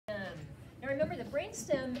remember the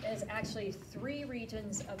brainstem is actually 3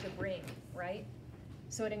 regions of the brain, right?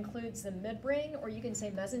 So it includes the midbrain, or you can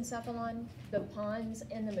say mesencephalon, the pons,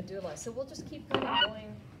 and the medulla. So we'll just keep kind of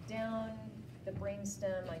going down the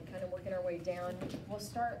brainstem, like kind of working our way down. We'll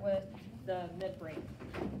start with the midbrain.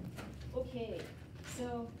 Okay,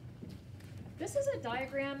 so this is a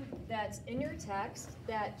diagram that's in your text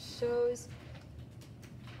that shows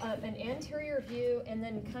an anterior view and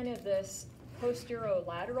then kind of this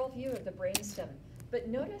posterolateral view of the brainstem. But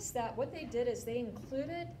notice that what they did is they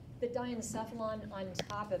included the diencephalon on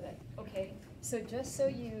top of it, okay? So just so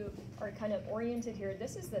you are kind of oriented here,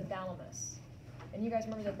 this is the thalamus. And you guys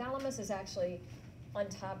remember the thalamus is actually on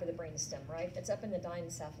top of the brainstem, right? It's up in the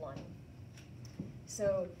diencephalon.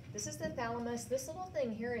 So this is the thalamus. This little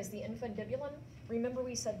thing here is the infundibulum. Remember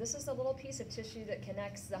we said this is the little piece of tissue that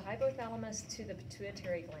connects the hypothalamus to the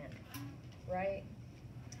pituitary gland, right?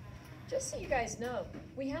 Just so you guys know,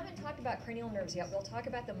 we haven't talked about cranial nerves yet. We'll talk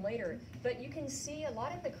about them later. But you can see a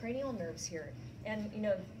lot of the cranial nerves here. And you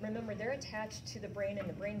know, remember they're attached to the brain and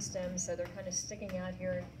the brainstem, so they're kind of sticking out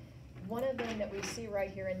here. One of them that we see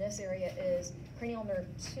right here in this area is cranial nerve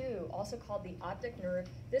 2, also called the optic nerve.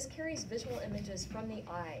 This carries visual images from the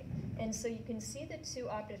eye. And so you can see the 2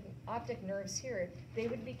 optic nerves here. They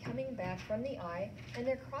would be coming back from the eye, and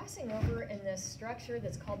they're crossing over in this structure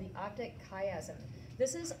that's called the optic chiasm.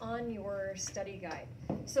 This is on your study guide.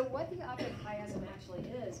 So what the optic chiasm actually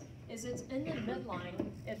is it's in the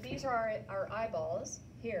midline. If these are our eyeballs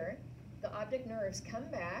here, the optic nerves come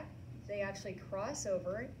back. They actually cross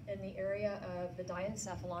over in the area of the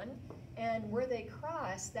diencephalon, and where they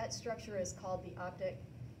cross, that structure is called the optic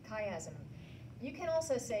chiasm. You can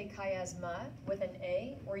also say chiasma with an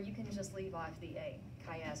A, or you can just leave off the A,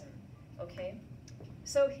 chiasm, okay?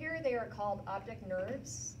 So here they are called optic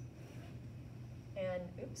nerves, and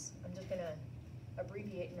oops, I'm just gonna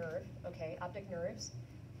abbreviate nerve, okay, optic nerves.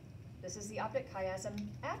 This is the optic chiasm.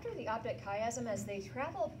 After the optic chiasm, as they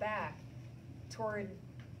travel back toward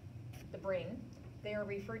the brain, they are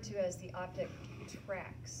referred to as the optic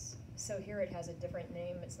tracts. So here it has a different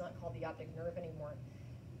name. It's not called the optic nerve anymore.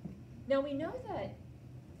 Now we know that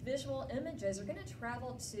visual images are going to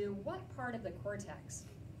travel to what part of the cortex?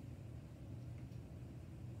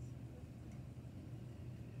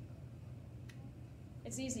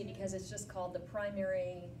 It's easy because it's just called the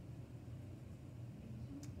primary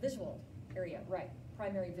visual area, right?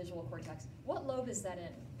 Primary visual cortex. What lobe is that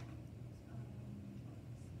in?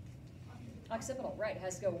 Occipital, right, it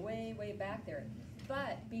has to go way, way back there.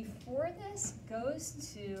 But before this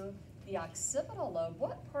goes to the occipital lobe,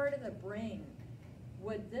 what part of the brain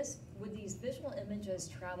would these visual images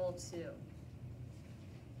travel to?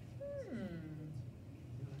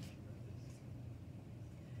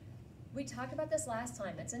 We talked about this last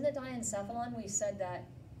time. It's in the diencephalon. We said that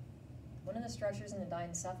one of the structures in the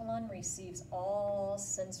diencephalon receives all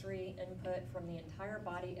sensory input from the entire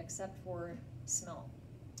body except for smell.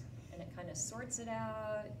 And it kind of sorts it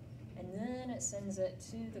out, and then it sends it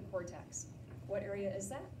to the cortex. What area is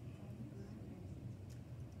that?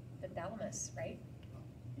 The thalamus, right?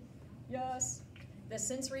 Yes. The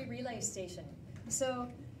sensory relay station. So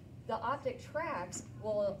the optic tracts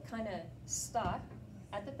will kind of stop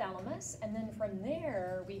at the thalamus, and then from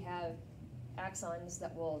there we have axons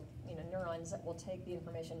that will, neurons that will take the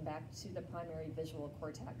information back to the primary visual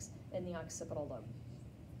cortex in the occipital lobe.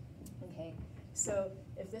 Okay. So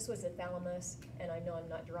if this was a thalamus, and I know I'm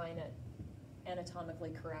not drawing it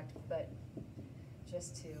anatomically correct, but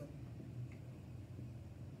just to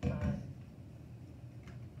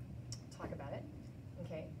talk about it,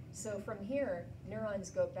 okay? So from here, neurons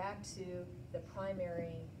go back to the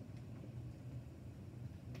primary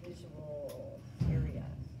visual area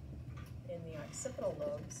in the occipital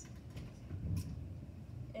lobes.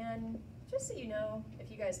 And just so you know, if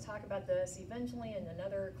you guys talk about this, eventually in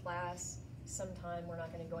another class, sometime, we're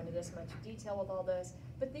not going to go into this much detail with all this,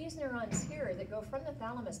 but these neurons here that go from the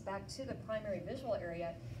thalamus back to the primary visual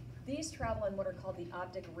area, these travel in what are called the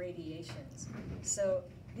optic radiations. So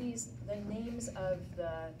the names of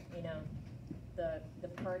the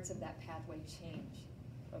parts of that pathway change,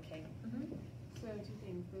 okay? Mm-hmm. So 2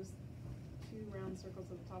 things, those 2 round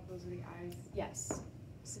circles at the top, those are the eyes? Yes,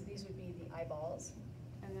 so these would be the eyeballs.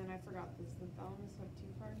 And then I forgot, does the thalamus have 2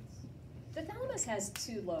 parts? The thalamus has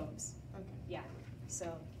 2 lobes. Okay. Yeah,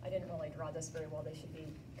 so I didn't really draw this very well. They should be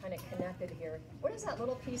kind of connected here. What is that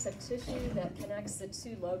little piece of tissue that connects the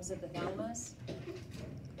 2 lobes of the thalamus?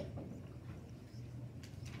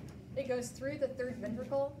 It goes through the 3rd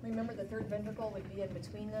ventricle. Remember, the 3rd ventricle would be in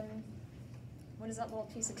between them. What is that little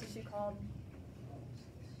piece of tissue called?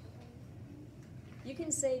 You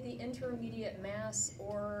can say the intermediate mass,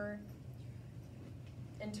 or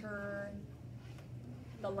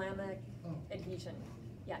interthalamic adhesion.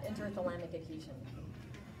 Yeah, interthalamic adhesion.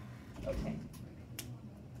 Okay.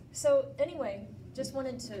 So anyway, just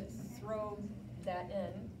wanted to throw that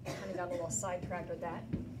in. Kind of got a little sidetracked with that,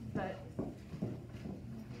 but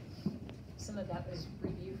some of that was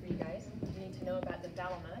review for you guys. You need to know about the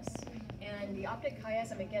thalamus. And the optic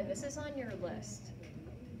chiasm, again, this is on your list.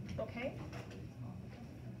 Okay?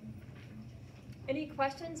 Any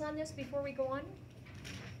questions on this before we go on?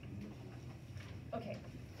 Okay.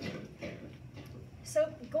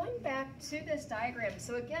 So going back to this diagram,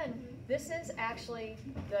 so again, this is actually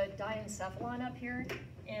the diencephalon up here,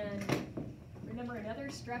 and remember another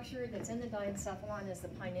structure that's in the diencephalon is the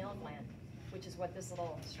pineal gland, which is what this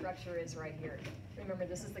little structure is right here. Remember,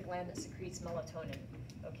 this is the gland that secretes melatonin.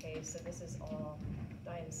 Okay, so this is all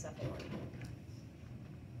diencephalon.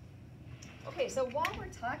 Okay, so while we're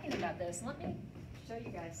talking about this, let me show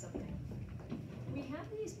you guys something. We have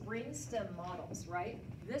these brainstem models, right?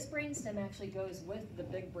 This brainstem actually goes with the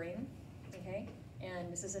big brain, okay?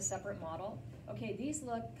 And this is a separate model. Okay, these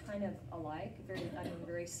look kind of alike,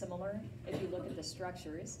 very similar if you look at the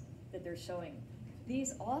structures that they're showing.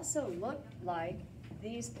 These also look like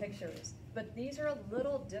these pictures, but these are a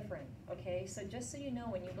little different, okay? So just so you know,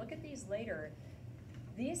 when you look at these later,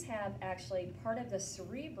 these have actually part of the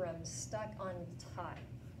cerebrum stuck on top,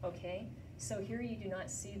 okay? So here you do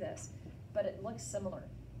not see this, but it looks similar.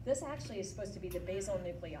 This actually is supposed to be the basal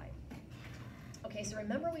nuclei. Okay, so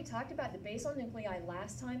remember we talked about the basal nuclei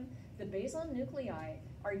last time? The basal nuclei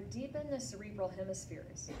are deep in the cerebral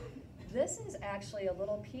hemispheres. This is actually a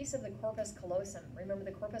little piece of the corpus callosum. Remember,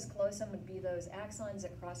 the corpus callosum would be those axons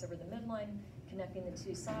that cross over the midline, connecting the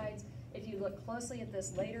two sides. If you look closely at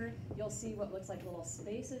this later, you'll see what looks like little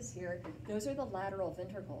spaces here. Those are the lateral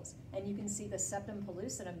ventricles, and you can see the septum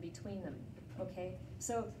pellucidum between them, okay?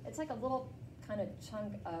 So it's like a little kind of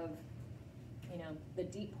chunk of, you know, the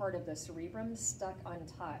deep part of the cerebrum stuck on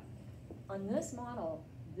top. On this model,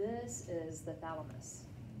 this is the thalamus,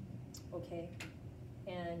 okay?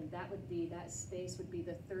 And that would be, that space would be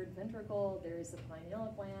the third ventricle. There's the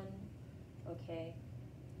pineal gland, okay?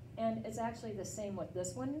 And it's actually the same with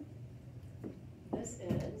this one. This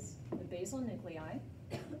is the basal nuclei.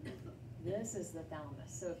 This is the thalamus.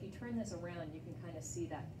 So if you turn this around, you can kind of see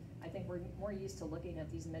that. I think we're more used to looking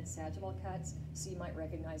at these mid-sagittal cuts, so you might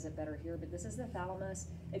recognize it better here, but this is the thalamus.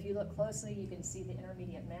 If you look closely, you can see the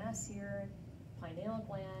intermediate mass here, pineal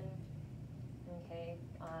gland, okay?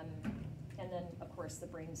 And then, of course, the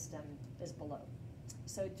brainstem is below.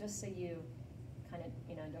 So just so you kind of,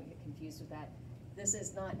 you know, don't get confused with that, this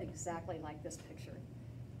is not exactly like this picture.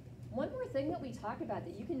 One more thing that we talked about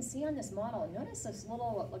that you can see on this model, notice this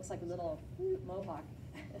little, what looks like a little mohawk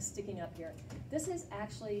sticking up here. This is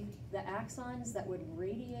actually the axons that would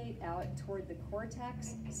radiate out toward the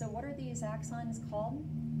cortex. So what are these axons called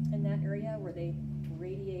in that area where they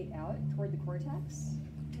radiate out toward the cortex?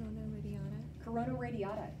 Corona radiata. Corona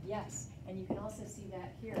radiata, yes. And you can also see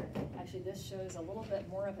that here. Actually, this shows a little bit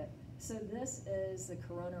more of it. So this is the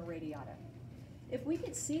corona radiata. If we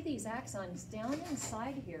could see these axons down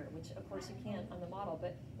inside here, which of course you can't on the model,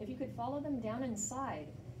 but if you could follow them down inside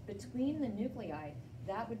between the nuclei,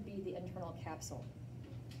 that would be the internal capsule.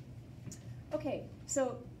 Okay,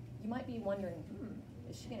 so you might be wondering,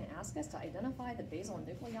 is she going to ask us to identify the basal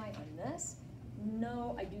nuclei on this?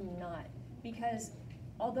 No, I do not, because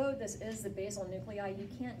although this is the basal nuclei, you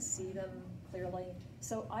can't see them clearly.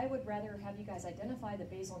 So I would rather have you guys identify the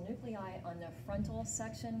basal nuclei on the frontal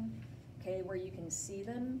section, okay, where you can see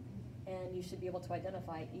them, and you should be able to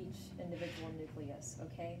identify each individual nucleus,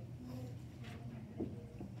 okay?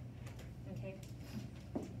 Okay.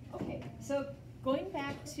 Okay, so going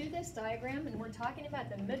back to this diagram, and we're talking about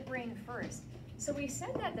the midbrain first. So we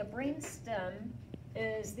said that the brainstem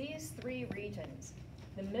is these three regions.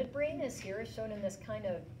 The midbrain is here, shown in this kind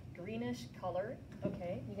of greenish color,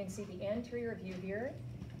 okay? You can see the anterior view here,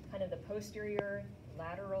 kind of the posterior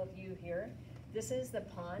lateral view here. This is the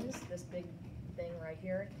pons, this big thing right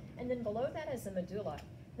here. And then below that is the medulla.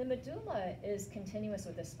 The medulla is continuous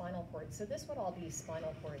with the spinal cord, so this would all be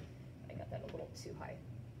spinal cord. I got that a little too high.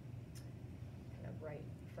 Kind of right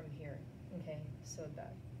from here, okay? So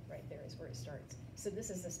that right there is where it starts. So this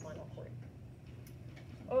is the spinal cord.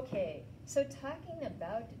 Okay, so talking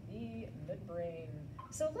about the midbrain.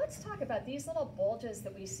 So let's talk about these little bulges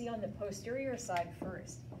that we see on the posterior side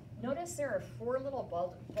first. Notice there are four little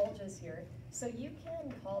bulges here. So you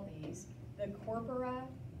can call these the corpora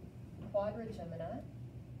quadragemina,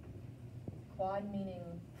 quad meaning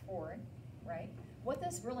four, right? What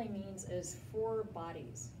this really means is four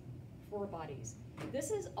bodies, four bodies.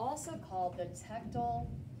 This is also called the tectal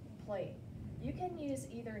plate. You can use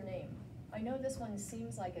either name. I know this one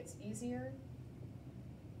seems like it's easier.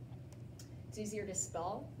 It's easier to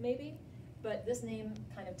spell, maybe, but this name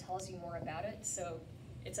kind of tells you more about it, so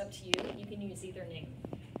it's up to you. You can use either name.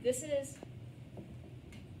 This is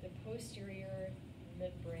the posterior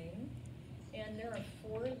midbrain, and there are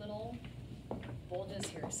 4 little bulges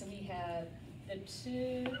here. So we have the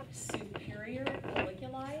 2 superior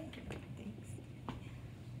colliculi.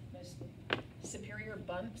 Those superior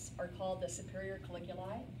bumps are called the superior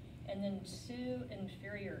colliculi, and then 2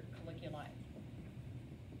 inferior colliculi.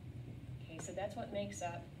 Okay, so that's what makes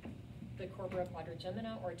up the corpora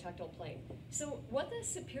quadrigemina or tectal plate. So what the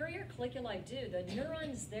superior colliculi do, the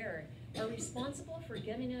neurons there are responsible for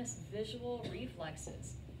giving us visual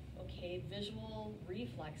reflexes. Okay, visual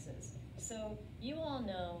reflexes. So you all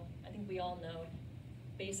know, I think we all know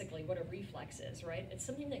basically what a reflex is, right? It's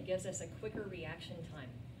something that gives us a quicker reaction time.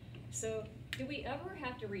 So do we ever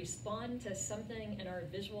have to respond to something in our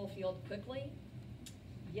visual field quickly?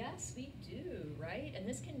 Yes, we do, right? And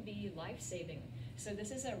this can be life-saving. So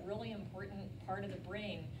this is a really important part of the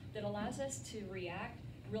brain that allows us to react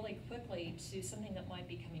really quickly to something that might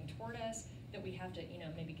be coming toward us, that we have to,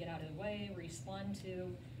 maybe get out of the way, respond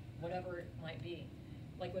to, whatever it might be.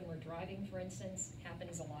 Like when we're driving, for instance,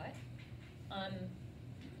 happens a lot.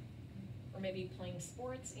 Or maybe playing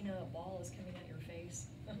sports, a ball is coming at your face.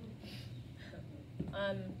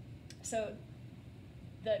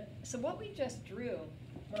 So what we just drew,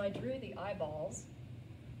 when I drew the eyeballs,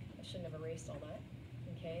 I shouldn't have erased all that,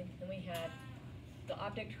 okay? Then we had the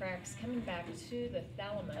optic tracts coming back to the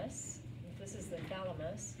thalamus. This is the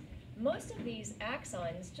thalamus. Most of these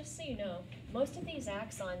axons, just so you know, most of these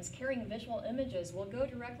axons carrying visual images will go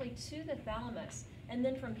directly to the thalamus. And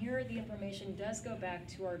then from here, the information does go back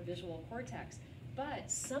to our visual cortex. But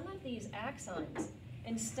some of these axons,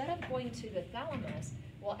 instead of going to the thalamus,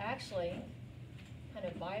 will actually kind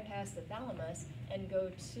of bypass the thalamus and go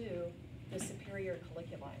to the superior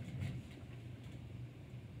colliculi.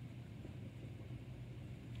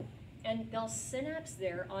 And they'll synapse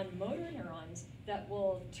there on motor neurons that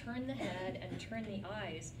will turn the head and turn the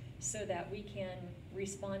eyes so that we can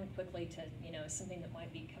respond quickly to, something that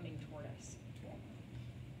might be coming toward us.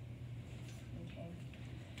 Okay.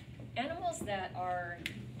 Animals that are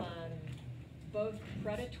both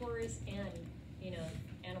predators and,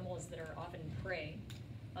 animals that are often prey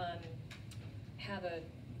have a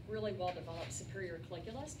really well-developed superior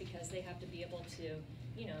colliculus because they have to be able to,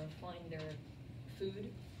 find their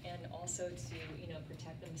food and also to,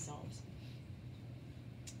 protect themselves.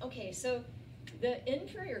 Okay, so the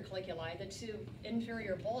inferior colliculi, the 2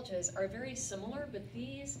 inferior bulges, are very similar, but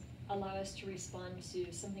these allow us to respond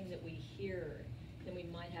to something that we hear that we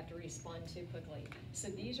might have to respond to quickly. So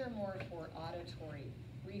these are more for auditory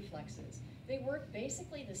reflexes. They work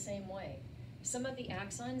basically the same way. Some of the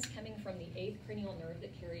axons coming from the 8th cranial nerve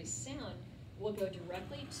that carries sound will go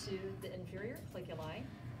directly to the inferior colliculi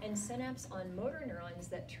and synapse on motor neurons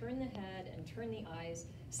that turn the head and turn the eyes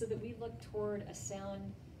so that we look toward a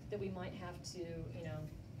sound that we might have to,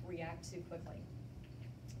 react to quickly.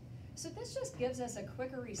 So this just gives us a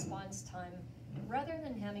quicker response time rather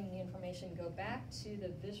than having the information go back to the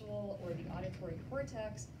visual or the auditory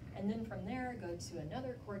cortex, and then from there go to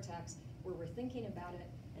another cortex where we're thinking about it,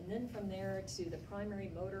 and then from there to the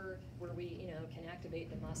primary motor where we, can activate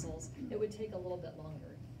the muscles. It would take a little bit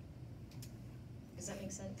longer. Does that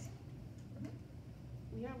make sense?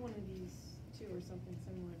 We have one of these too, or something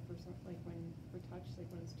similar for like when for touch, like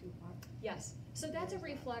when it's too hot. Yes, so that's a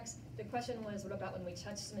reflex. The question was, what about when we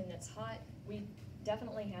touch something that's hot? We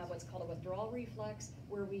definitely have what's called a withdrawal reflex,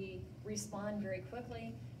 where we respond very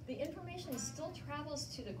quickly. The information still travels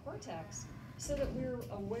to the cortex so that we're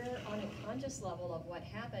aware on a conscious level of what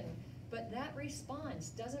happened, but that response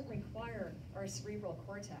doesn't require our cerebral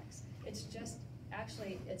cortex. It's just,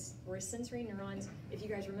 actually, we're sensory neurons. If you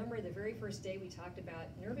guys remember the very first day we talked about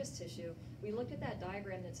nervous tissue, we looked at that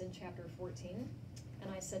diagram that's in chapter 14,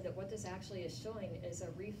 and I said that what this actually is showing is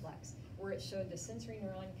a reflex, where it showed the sensory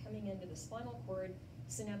neuron coming into the spinal cord,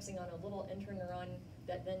 synapsing on a little interneuron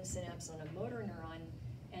that then synapsed on a motor neuron,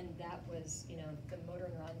 and that was, the motor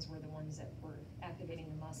neurons were the ones that were activating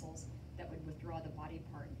the muscles that would withdraw the body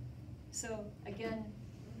part. So again,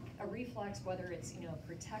 a reflex, whether it's,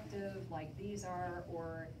 protective like these are,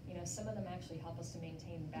 or, some of them actually help us to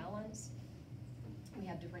maintain balance. We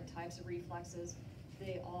have different types of reflexes.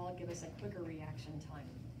 They all give us a quicker reaction time.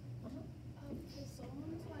 If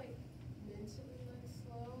someone's mentally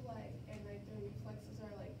slow, and their reflexes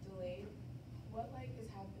are delayed, what is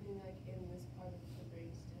happening in this part of the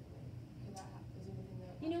brainstem? Is anything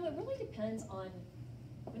that? It really depends on,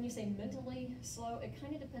 when when you say mentally slow, it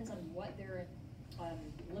kind of depends on what their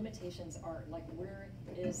limitations are, like where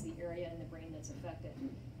is the area in the brain that's affected.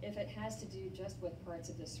 If it has to do just with parts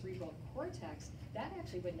of the cerebral cortex, that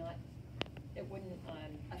actually would not, it wouldn't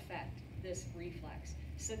affect this reflex.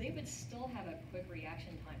 So they would still have a quick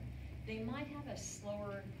reaction time. They might have a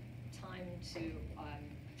slower time to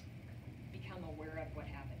become aware of what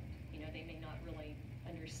happened. You know, they may not really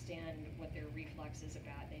understand what their reflex is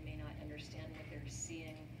about. They may not understand what they're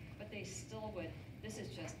seeing, but they still would. This is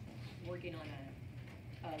just working on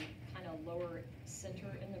a kind of lower center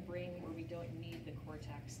in the brain where we don't need the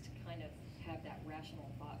cortex to kind of have that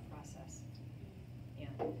rational thought process. Yeah.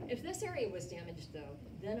 If this area was damaged though,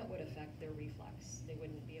 then it would affect their reflex. They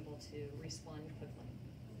wouldn't be able to respond quickly.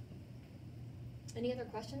 Any other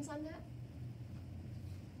questions on that?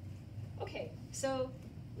 Okay, so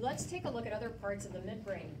let's take a look at other parts of the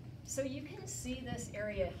midbrain. So you can see this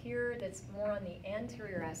area here that's more on the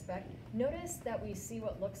anterior aspect. Notice that we see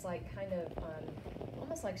what looks like kind of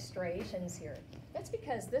almost like striations here. That's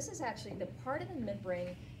because this is actually the part of the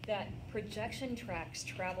midbrain that projection tracts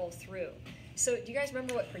travel through. So do you guys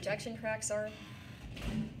remember what projection tracts are?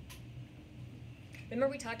 Remember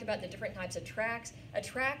we talked about the different types of tracts? A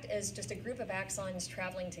tract is just a group of axons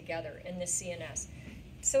traveling together in the CNS.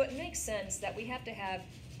 So it makes sense that we have to have,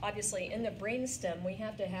 obviously in the brainstem, we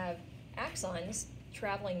have to have axons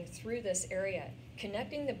traveling through this area,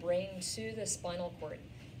 connecting the brain to the spinal cord,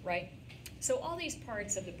 right? So all these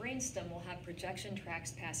parts of the brainstem will have projection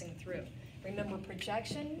tracts passing through. Remember,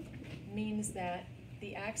 projection means that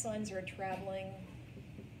the axons are traveling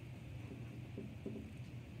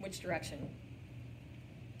which direction?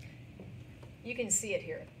 You can see it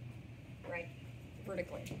here, right?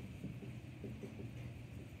 Vertically.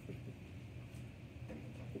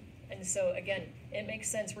 And so again, it makes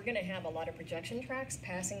sense. We're going to have a lot of projection tracts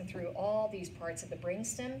passing through all these parts of the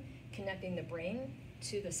brainstem, connecting the brain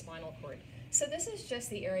to the spinal cord. So this is just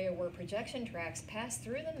the area where projection tracts pass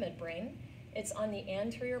through the midbrain. It's on the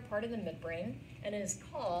anterior part of the midbrain, and it is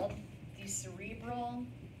called the cerebral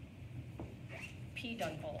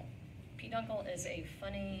peduncle. Peduncle is a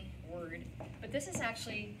funny word, but this is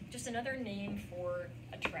actually just another name for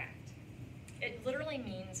a tract. It literally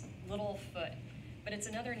means little foot, but it's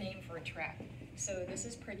another name for a tract. So this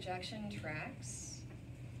is projection tracts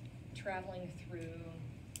traveling through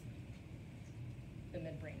the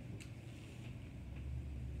midbrain.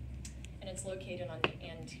 And it's located on the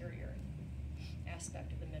anterior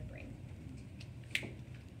aspect of the midbrain.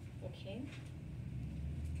 Okay.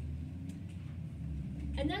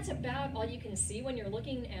 And that's about all you can see when you're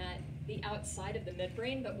looking at the outside of the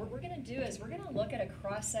midbrain, but what we're going to do is we're going to look at a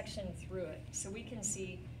cross-section through it so we can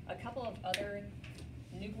see a couple of other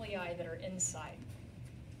nuclei that are inside.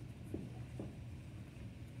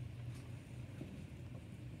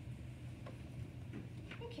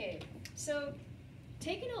 Okay, so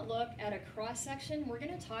taking a look at a cross-section, we're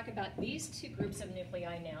going to talk about these two groups of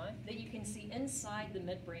nuclei now that you can see inside the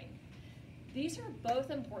midbrain. These are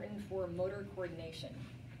both important for motor coordination.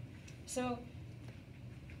 So,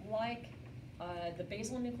 like the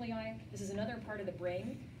basal nuclei, this is another part of the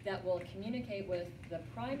brain that will communicate with the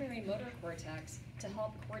primary motor cortex to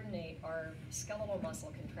help coordinate our skeletal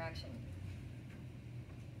muscle contraction.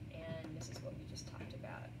 And this is what we just talked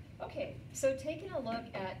about. Okay, so taking a look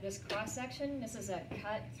at this cross-section, this is a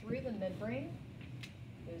cut through the midbrain.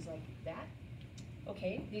 It was like that.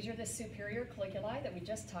 Okay, these are the superior colliculi that we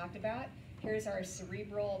just talked about. Here's our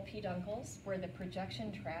cerebral peduncles where the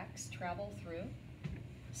projection tracts travel through.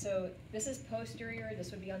 So this is posterior, this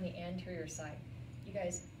would be on the anterior side. You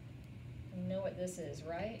guys know what this is,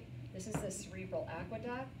 right? This is the cerebral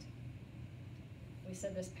aqueduct. We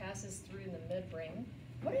said this passes through the midbrain.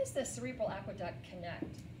 What does the cerebral aqueduct connect?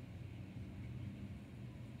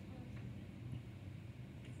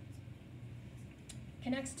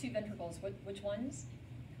 Connects two ventricles. Which ones?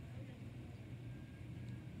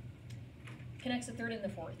 Connects the third and the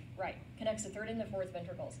fourth. Right. Connects the third and the fourth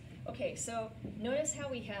ventricles. Okay, so notice how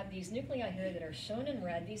we have these nuclei here that are shown in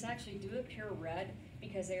red. These actually do appear red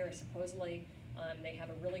because they are supposedly, they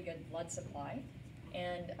have a really good blood supply.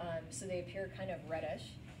 And so they appear kind of reddish.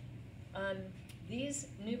 These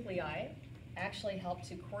nuclei actually help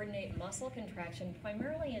to coordinate muscle contraction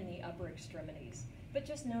primarily in the upper extremities. But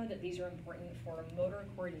just know that these are important for motor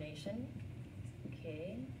coordination.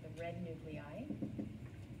 Okay, the red nuclei.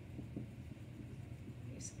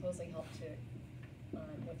 They supposedly help to,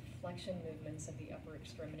 with flexion movements of the upper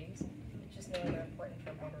extremities. But just know they're important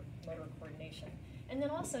for motor coordination. And then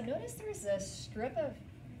also notice there's a strip of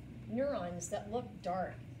neurons that look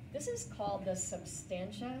dark. This is called the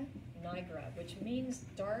substantia nigra, which means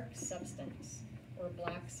dark substance or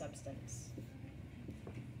black substance.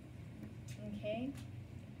 Okay,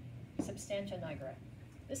 substantia nigra.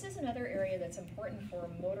 This is another area that's important for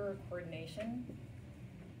motor coordination.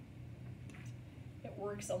 It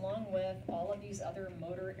works along with all of these other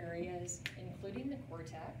motor areas, including the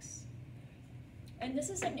cortex. And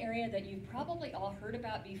this is an area that you've probably all heard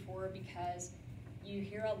about before because you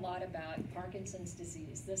hear a lot about Parkinson's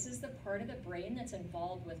disease. This is the part of the brain that's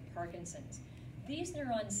involved with Parkinson's. These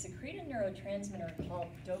neurons secrete a neurotransmitter called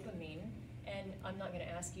dopamine, and I'm not going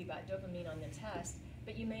to ask you about dopamine on the test,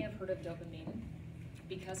 but you may have heard of dopamine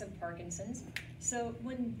because of Parkinson's. So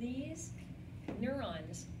when these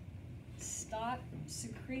neurons stop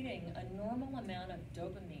secreting a normal amount of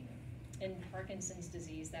dopamine in Parkinson's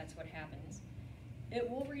disease, that's what happens. It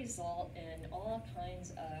will result in all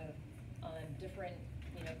kinds of different,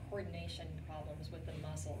 coordination problems with the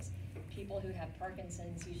muscles. People who have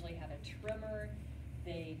Parkinson's usually have a tremor.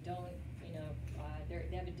 They don't,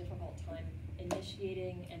 they have a difficult time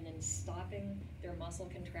initiating and then stopping their muscle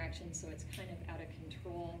contraction, so it's kind of out of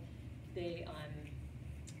control. They,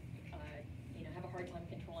 have a hard time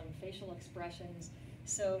controlling facial expressions.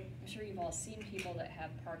 So I'm sure you've all seen people that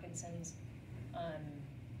have Parkinson's.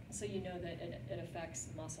 So you know that it affects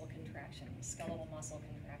muscle contraction, skeletal muscle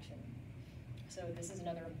contraction. So this is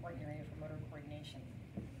another important area for motor coordination.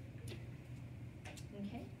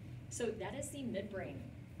 Okay, so that is the midbrain.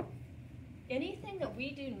 Anything that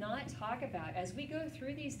we do not talk about, as we go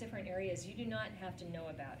through these different areas, you do not have to know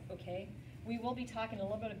about, okay? We will be talking a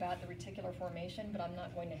little bit about the reticular formation, but I'm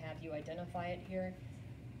not going to have you identify it here.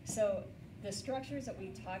 So the structures that we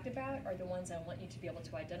talked about are the ones I want you to be able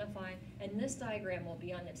to identify, and this diagram will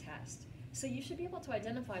be on the test. So you should be able to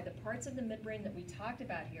identify the parts of the midbrain that we talked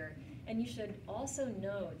about here, and you should also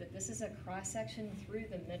know that this is a cross-section through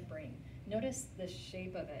the midbrain. Notice the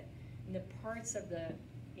shape of it, and the parts of the,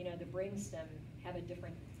 the brainstem have a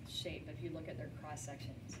different shape if you look at their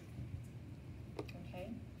cross-sections. Okay?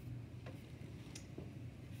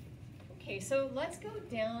 Okay, so let's go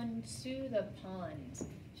down to the pons.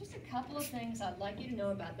 Just a couple of things I'd like you to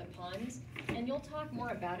know about the pons, and you'll talk more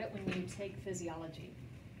about it when you take physiology.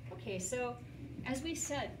 Okay, so as we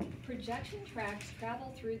said, projection tracts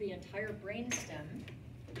travel through the entire brainstem,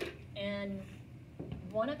 and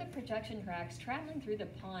one of the projection tracts traveling through the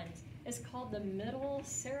pons is called the middle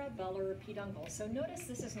cerebellar peduncle. So notice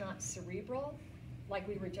this is not cerebral, like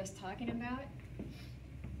we were just talking about.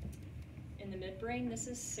 In the midbrain, this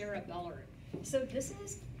is cerebellar. So this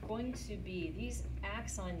is going to be, these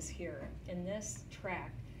axons here in this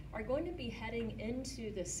tract are going to be heading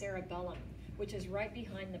into the cerebellum, which is right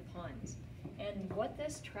behind the pons. And what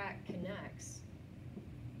this tract connects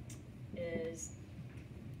is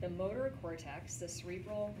the motor cortex, the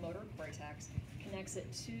cerebral motor cortex, connects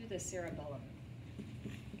it to the cerebellum.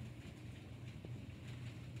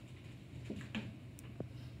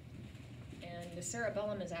 And the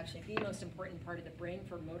cerebellum is actually the most important part of the brain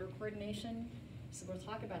for motor coordination. So we'll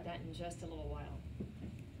talk about that in just a little while.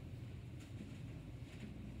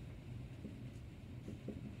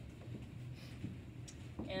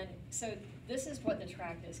 And so this is what the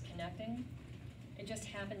tract is connecting. It just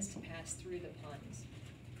happens to pass through the pons.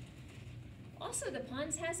 Also, the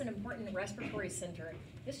pons has an important respiratory center.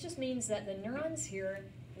 This just means that the neurons here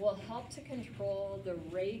will help to control the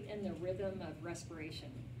rate and the rhythm of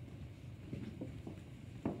respiration.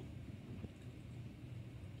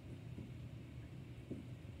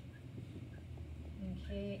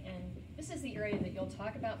 Okay, and this is the area that you'll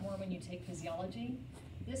talk about more when you take physiology.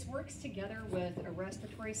 This works together with a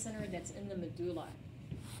respiratory center that's in the medulla.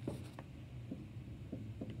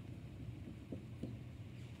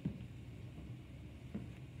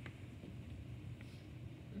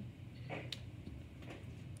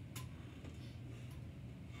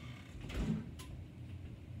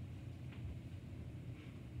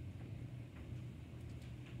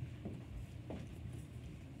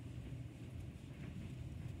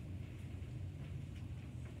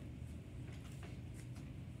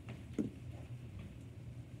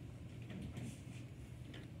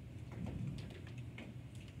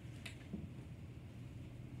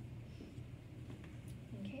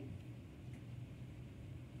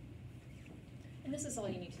 And this is all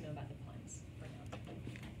you need to know about the pons for now.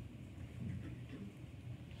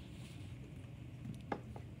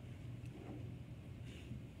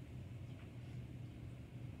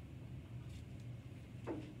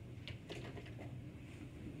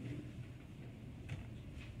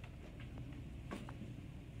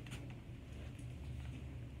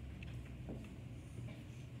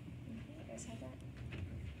 You guys have that?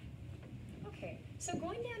 Okay, so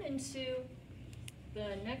going down into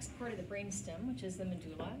the next part of the brainstem, which is the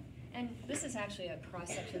medulla, And this is actually a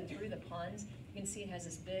cross-section through the pons. You can see it has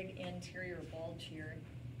this big anterior bulge here.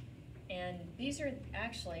 And these are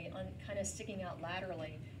actually kind of sticking out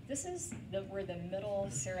laterally. This is where the middle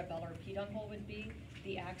cerebellar peduncle would be.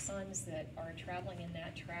 The axons that are traveling in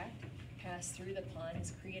that tract pass through the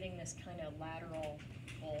pons, creating this kind of lateral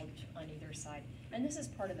bulge on either side. And this is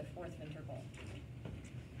part of the fourth ventricle.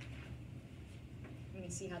 You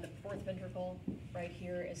can see how the fourth ventricle right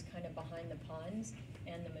here is kind of behind the pons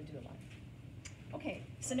and the medulla. Okay,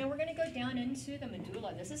 so now we're going to go down into the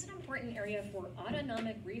medulla. This is an important area for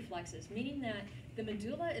autonomic reflexes, meaning that the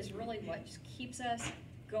medulla is really what just keeps us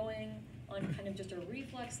going on kind of just a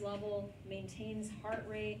reflex level, maintains heart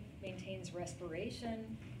rate, maintains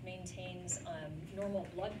respiration, maintains normal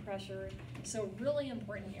blood pressure. So really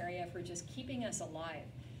important area for just keeping us alive.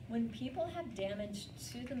 When people have damage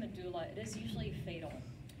to the medulla, it is usually fatal.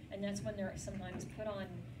 And that's when they're sometimes put on,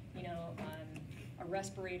 you know, a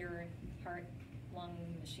respirator, heart, lung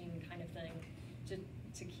machine kind of thing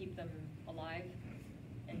to keep them alive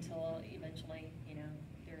until eventually, you know,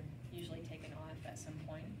 they're usually taken off at some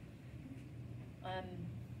point.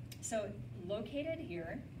 So located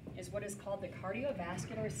here is what is called the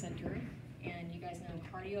cardiovascular center, and you guys know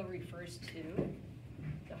cardio refers to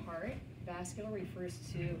the heart, vascular refers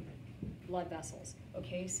to blood vessels.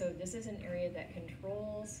 Okay, so this is an area that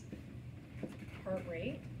controls heart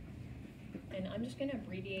rate, and I'm just going to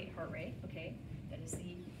abbreviate heart rate, okay? That is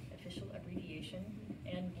the official abbreviation,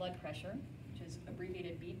 and blood pressure, which is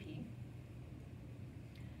abbreviated BP.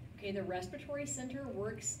 Okay, the respiratory center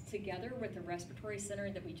works together with the respiratory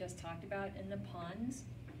center that we just talked about in the pons.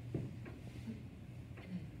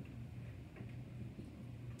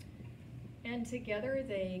 And together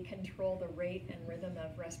they control the rate and rhythm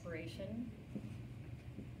of respiration.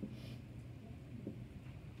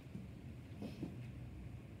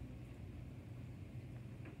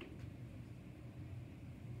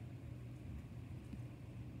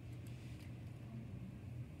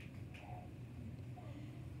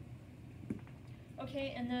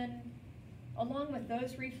 Okay, and then along with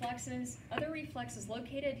those reflexes, other reflexes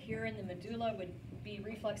located here in the medulla would be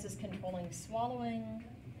reflexes controlling swallowing,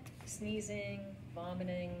 sneezing,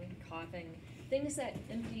 vomiting, coughing, things that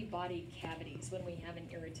empty body cavities when we have an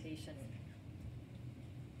irritation.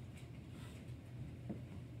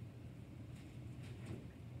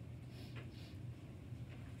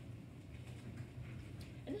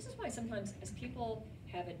 And this is why sometimes as people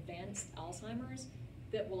have advanced Alzheimer's,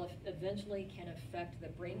 that will eventually can affect the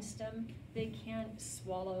brainstem. They can't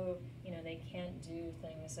swallow, you know, they can't do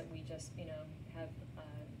things that we just, you know, have,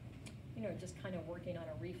 you know, just kind of working on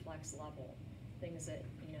a reflex level. Things that,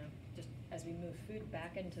 you know, just as we move food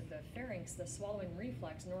back into the pharynx, the swallowing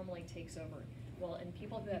reflex normally takes over. Well, in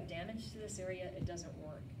people who have damage to this area, it doesn't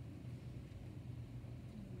work.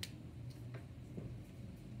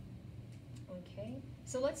 Okay,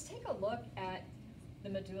 so let's take a look at the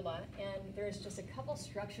medulla, and there's just a couple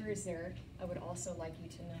structures there I would also like you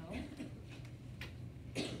to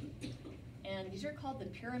know. And these are called the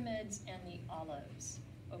pyramids and the olives.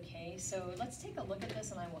 Okay, so let's take a look at this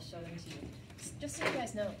and I will show them to you. Just so you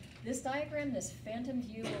guys know, this diagram, this phantom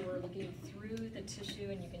view where we're looking through the tissue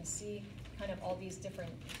and you can see kind of all these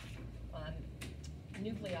different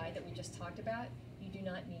nuclei that we just talked about, you do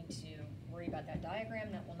not need to worry about that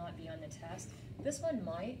diagram. That will not be on the test. This one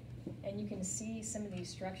might, and you can see some of these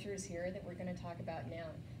structures here that we're going to talk about now.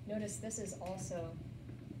 Notice this is also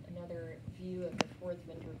another view of the fourth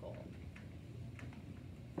ventricle.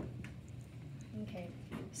 Okay,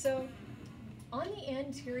 so on the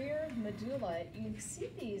anterior medulla, you see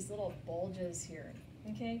these little bulges here.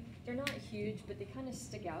 Okay, they're not huge, but they kind of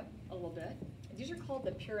stick out a little bit. These are called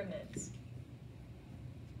the pyramids.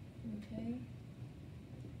 Okay,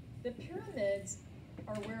 the pyramids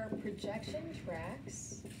are where projection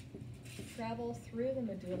tracts travel through the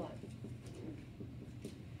medulla.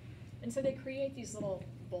 And so they create these little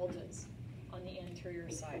bulges on the anterior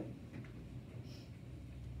side.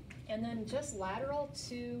 And then just lateral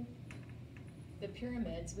to the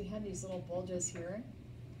pyramids, we have these little bulges here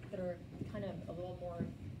that are kind of a little more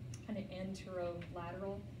kind of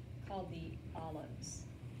anterolateral, called the olives.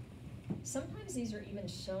 Sometimes these are even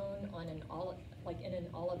shown on an olive, like in an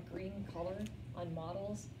olive green color on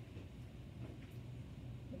models,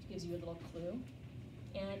 which gives you a little clue.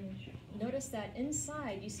 And notice that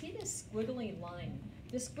inside, you see this squiggly line.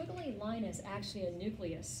 This squiggly line is actually a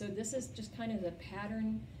nucleus. So this is just kind of the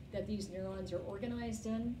pattern that these neurons are organized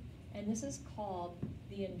in. And this is called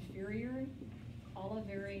the inferior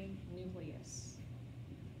olivary nucleus.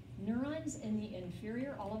 Neurons in the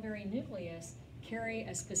inferior olivary nucleus carry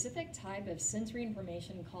a specific type of sensory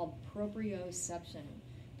information called proprioception.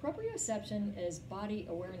 proprioception is body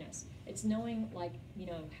awareness. It's knowing, like, you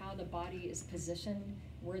know, how the body is positioned,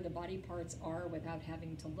 where the body parts are without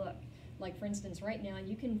having to look. Like, for instance, right now,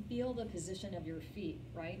 you can feel the position of your feet,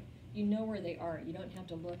 right? You know where they are. You don't have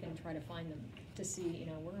to look and try to find them to see, you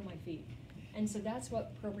know, where are my feet? And so that's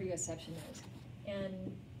what proprioception is.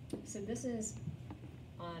 And so this is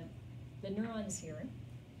the neurons here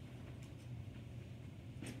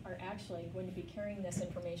are actually going to be carrying this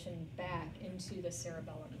information back into the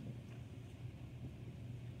cerebellum.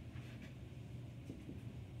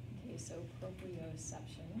 Okay, so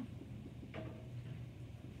proprioception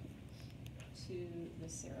to the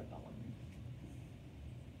cerebellum.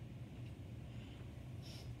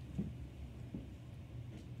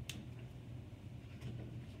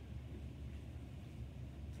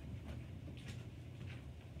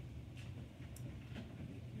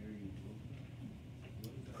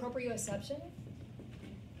 Proprioception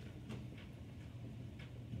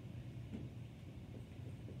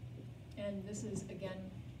and this is again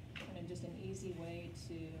kind of just an easy way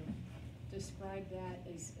to describe that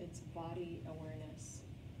is it's body awareness.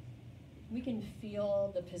 We can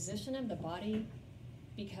feel the position of the body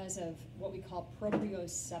because of what we call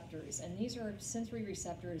proprioceptors, and these are sensory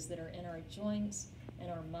receptors that are in our joints and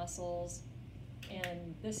our muscles,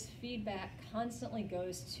 and this feedback constantly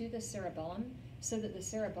goes to the cerebellum so that the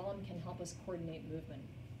cerebellum can help us coordinate movement.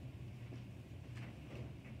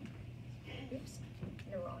 Oops,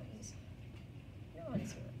 neurons.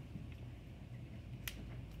 Neurons here.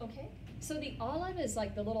 Okay, so the olive is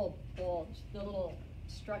like the little bulge, the little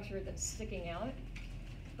structure that's sticking out,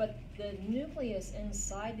 but the nucleus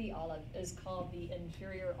inside the olive is called the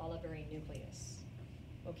inferior olivary nucleus,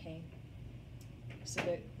 okay? So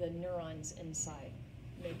the neurons inside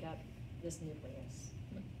make up this nucleus.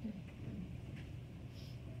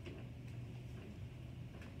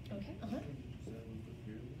 Okay,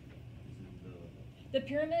 The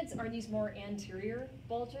pyramids are these more anterior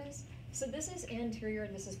bulges. So this is anterior,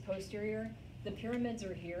 this is posterior. The pyramids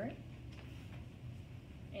are here,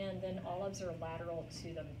 and then olives are lateral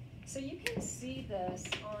to them. So you can see this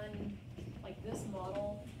on like this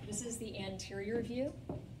model. This is the anterior view,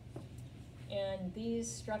 and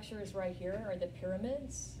these structures right here are the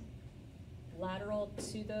pyramids. Lateral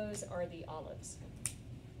to those are the olives.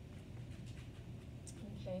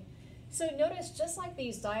 Okay, so notice just like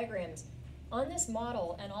these diagrams, on this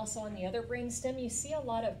model and also on the other brainstem, you see a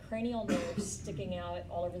lot of cranial nerves sticking out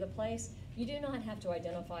all over the place. You do not have to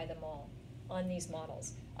identify them all on these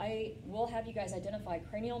models. I will have you guys identify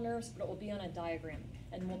cranial nerves, but it will be on a diagram,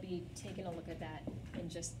 and we'll be taking a look at that in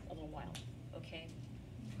just a little while, okay?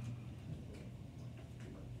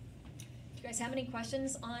 Do you guys have any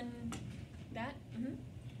questions on that? Mm-hmm.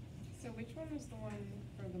 So which one was the one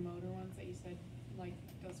for the motor ones that you said, like,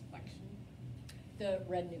 does flexion? The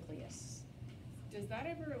red nucleus. Does that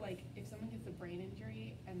ever, like, if someone gets a brain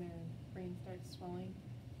injury and their brain starts swelling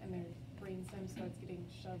and their brainstem starts getting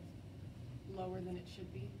shoved lower than it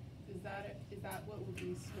should be, is that what would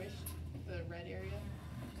be squished, the red area?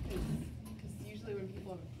 Because usually when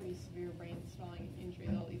people have a pretty severe brain swelling injury,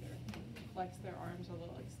 they'll either flex their arms or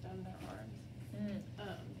they'll extend their arms.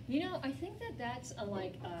 You know, I think that that's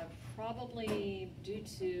probably due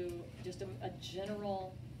to just a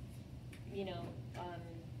general, you know,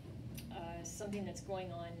 something that's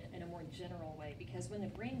going on in a more general way, because when the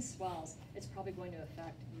brain swells, it's probably going to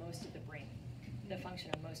affect most of the brain, the function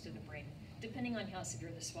of most of the brain, depending on how severe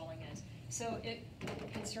the swelling is. So it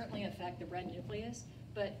can certainly affect the red nucleus,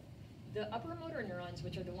 but the upper motor neurons,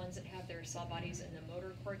 which are the ones that have their cell bodies in the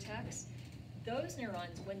motor cortex, those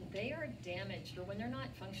neurons, when they are damaged or when they're not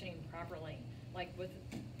functioning properly, like with,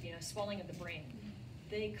 you know, swelling of the brain,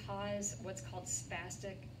 they cause what's called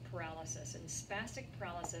spastic paralysis. And spastic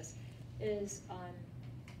paralysis is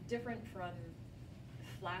different from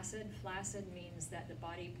flaccid. Flaccid means that the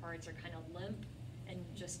body parts are kind of limp and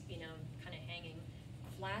just, you know, kind of hanging.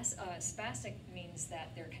 Spastic means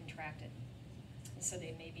that they're contracted. And so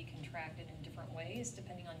they may be contracted in different ways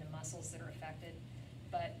depending on the muscles that are affected.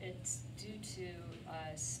 But it's due to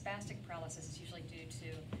spastic paralysis is usually due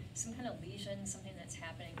to some kind of lesion, something that's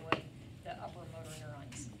happening with the upper motor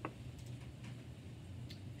neurons.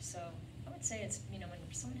 So I would say it's, you know, when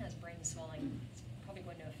someone has brain swelling, it's probably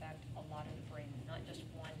going to affect a lot of the brain, not just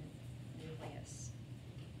one nucleus.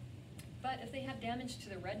 But if they have damage to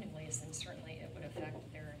the red nucleus, then certainly it would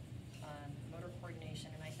affect their motor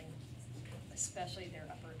coordination, and I think especially their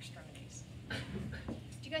upper extremities. Do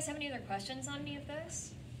you guys have any other questions on any of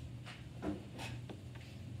this?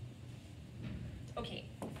 Okay,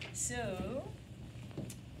 so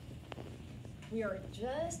we are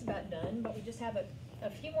just about done, but we just have a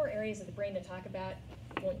few more areas of the brain to talk about.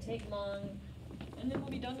 Won't take long, and then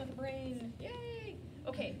we'll be done with the brain. Yay!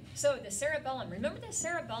 Okay, so the cerebellum. Remember the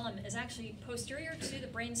cerebellum is actually posterior to the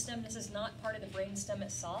brainstem. This is not part of the brainstem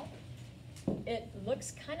itself. It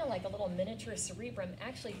looks kind of like a little miniature cerebrum.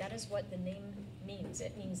 Actually, that is what the name means.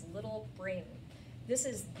 It means little brain. This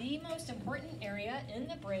is the most important area in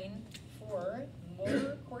the brain for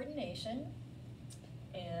motor coordination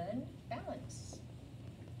and balance.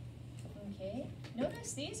 Okay,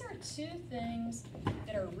 notice these are two things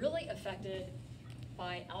that are really affected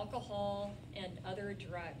by alcohol and other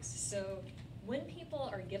drugs. So when people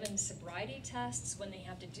are given sobriety tests, when they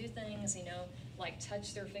have to do things, you know, like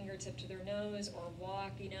touch their fingertip to their nose or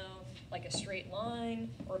walk, you know, like a straight line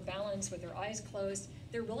or balance with their eyes closed,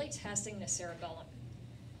 they're really testing the cerebellum.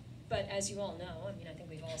 But as you all know, I mean, I think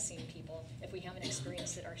we've all seen people, if we haven't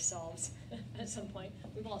experienced it ourselves at some point,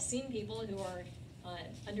 we've all seen people who are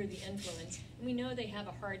under the influence, and we know they have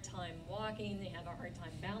a hard time walking, they have a hard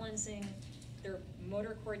time balancing, their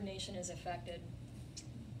motor coordination is affected.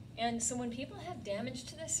 And so when people have damage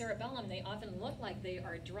to the cerebellum, they often look like they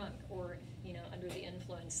are drunk or, you know, under the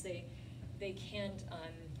influence. They can't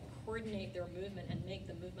coordinate their movement and make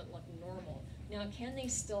the movement look normal. Now, can they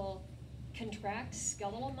still contract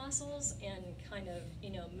skeletal muscles and kind of,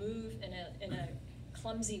 you know, move in a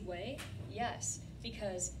clumsy way? Yes,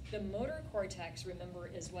 because the motor cortex,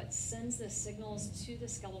 remember, is what sends the signals to the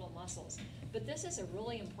skeletal muscles. But this is a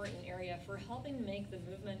really important area for helping make the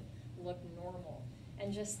movement look normal.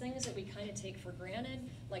 And just things that we kind of take for granted,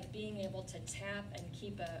 like being able to tap and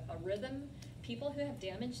keep a rhythm, people who have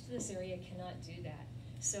damage to this area cannot do that.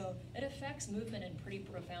 So it affects movement in pretty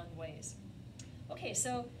profound ways. Okay,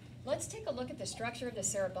 so let's take a look at the structure of the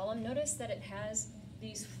cerebellum. Notice that it has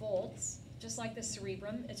these folds, just like the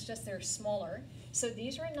cerebrum, it's just they're smaller. So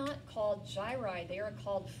these are not called gyri, they are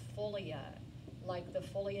called folia, like the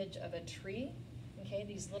foliage of a tree. Okay,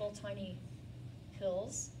 these little tiny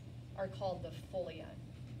hills are called the folia.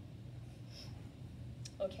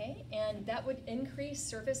 Okay, and that would increase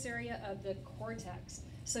surface area of the cortex.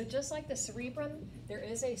 So just like the cerebrum, there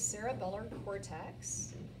is a cerebellar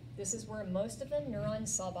cortex. This is where most of the neuron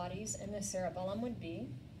cell bodies in the cerebellum would be.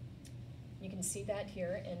 You can see that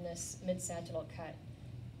here in this mid-sagittal cut.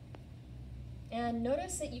 And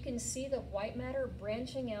notice that you can see the white matter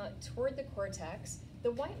branching out toward the cortex.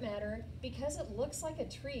 The white matter, because it looks like a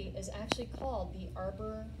tree, is actually called the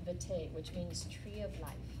arbor vitae, which means tree of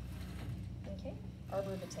life. Okay,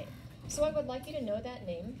 arbor vitae. So I would like you to know that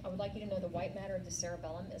name. I would like you to know the white matter of the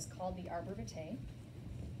cerebellum is called the arbor vitae.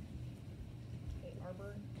 Okay,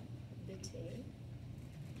 arbor vitae.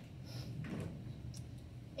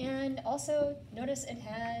 And also, notice it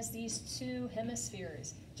has these two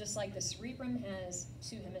hemispheres, just like the cerebrum has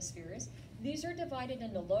two hemispheres. These are divided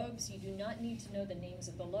into lobes. You do not need to know the names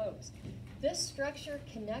of the lobes. This structure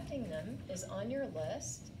connecting them is on your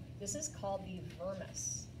list. This is called the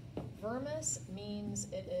vermis. Vermis means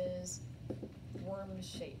it is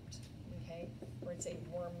worm-shaped, okay? Or it's a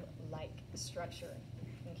worm-like structure,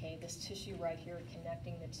 okay? This tissue right here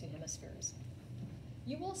connecting the two hemispheres.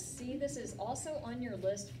 You will see this is also on your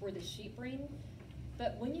list for the sheep brain,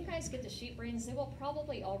 but when you guys get the sheep brains, they will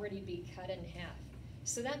probably already be cut in half.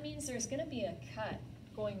 So that means there's going to be a cut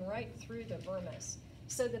going right through the vermis.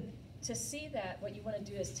 So to see that, what you want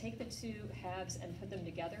to do is take the two halves and put them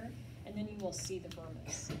together, and then you will see the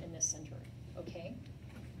vermis in the center, okay?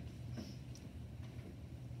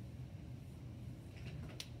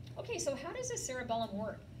 Okay, so how does the cerebellum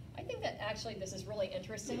work? I think that actually this is really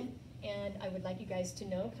interesting, and I would like you guys to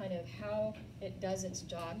know kind of how it does its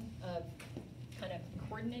job of kind of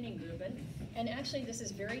coordinating movement. And actually this is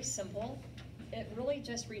very simple. It really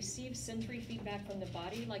just receives sensory feedback from the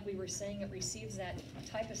body. Like we were saying, it receives that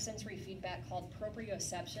type of sensory feedback called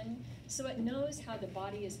proprioception. So it knows how the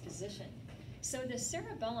body is positioned. So the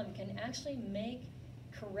cerebellum can actually make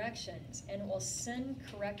corrections and will send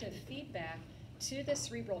corrective feedback to the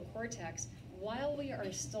cerebral cortex while we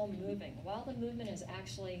are still moving, while the movement is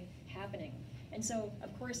actually happening. And so,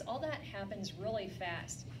 of course, all that happens really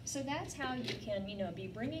fast. So that's how you can, you know, be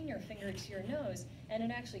bringing your finger to your nose, and it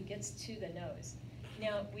actually gets to the nose.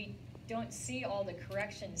 Now, we don't see all the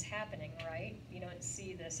corrections happening, right? You don't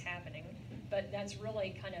see this happening, but that's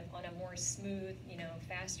really kind of on a more smooth, you know,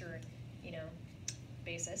 faster, you know,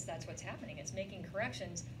 basis. That's what's happening. It's making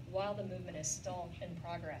corrections while the movement is still in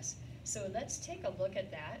progress. So let's take a look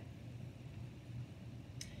at that.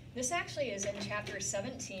 This actually is in chapter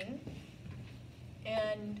 17.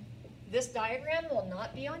 And this diagram will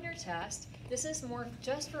not be on your test. This is more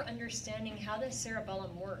just for understanding how the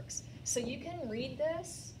cerebellum works. So you can read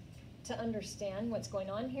this to understand what's going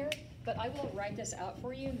on here, but I will write this out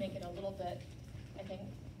for you, make it a little bit I think,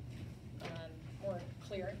 more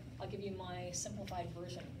clear. I'll give you my simplified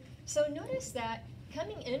version. So notice that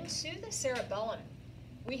coming into the cerebellum,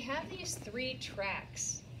 we have these 3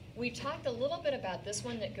 tracks. We talked a little bit about this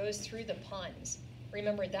one that goes through the pons.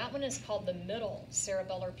 Remember, that one is called the middle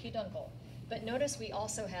cerebellar peduncle. But notice we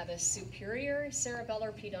also have a superior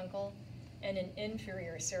cerebellar peduncle and an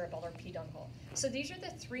inferior cerebellar peduncle. So these are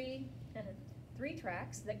the three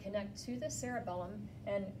tracks that connect to the cerebellum,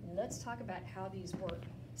 and let's talk about how these work.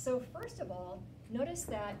 So first of all, notice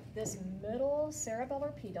that this middle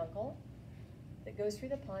cerebellar peduncle that goes through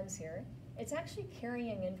the pons here, it's actually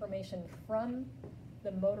carrying information from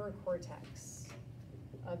the motor cortex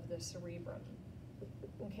of the cerebrum.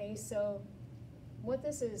 Okay, so what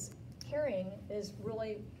this is carrying is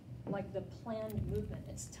really like the planned movement.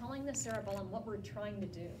 It's telling the cerebellum what we're trying to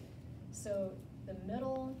do. So the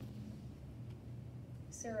middle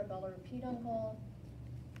cerebellar peduncle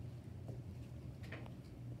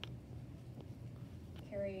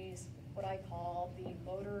carries what I call the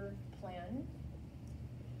motor plan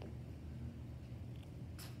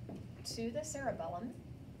to the cerebellum.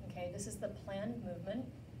 Okay, this is the planned movement,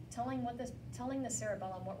 telling the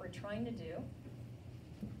cerebellum what we're trying to do.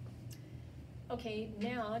 Okay,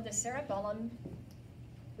 now the cerebellum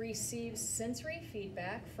receives sensory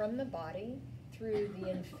feedback from the body through the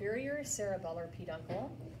inferior cerebellar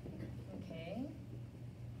peduncle. Okay.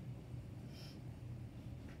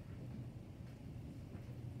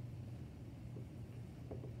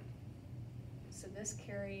 So this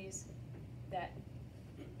carries that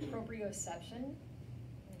proprioception,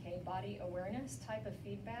 okay, body awareness type of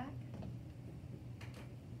feedback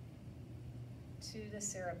to the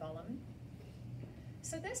cerebellum.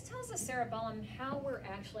 So this tells the cerebellum how we're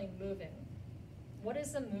actually moving. What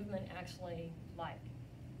is the movement actually like?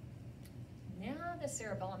 Now the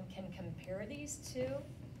cerebellum can compare these two,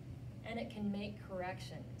 and it can make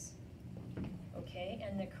corrections. Okay,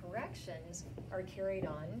 and the corrections are carried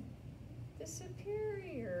on the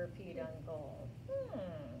superior peduncle.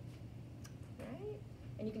 Right?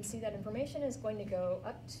 And you can see that information is going to go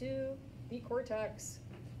up to the cortex.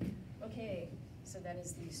 Okay, so that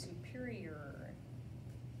is the superior.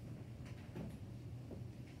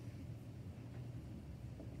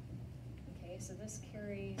 Okay, so this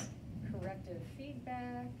carries corrective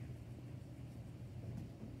feedback.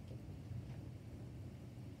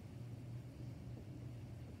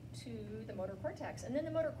 To the motor cortex. And then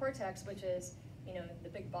the motor cortex, which is, you know, the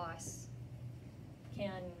big boss,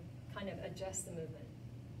 can kind of adjust the movement.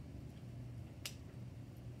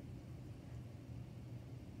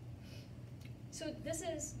 So this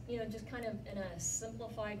is, you know, just kind of in a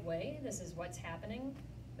simplified way, this is what's happening,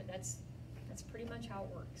 but that's pretty much how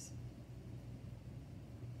it works.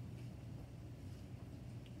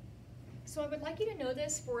 So I would like you to know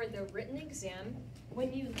this for the written exam.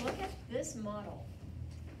 When you look at this model,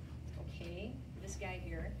 okay, this guy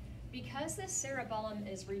here, because the cerebellum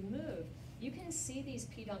is removed, you can see these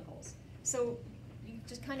peduncles. So you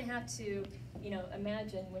just kind of have to, you know,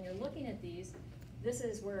 imagine when you're looking at these, this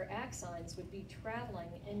is where axons would be traveling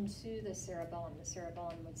into the cerebellum. The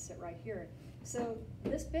cerebellum would sit right here. So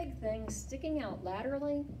this big thing sticking out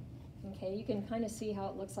laterally, okay, you can kind of see how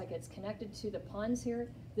it looks like it's connected to the pons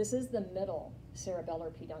here. This is the middle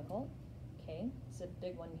cerebellar peduncle, okay, it's a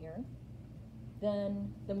big one here.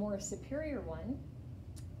 Then the more superior one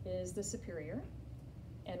is the superior,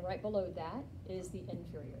 and right below that is the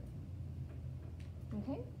inferior.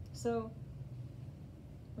 Okay, so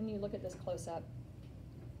when you look at this close up,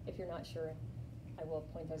 if you're not sure, I will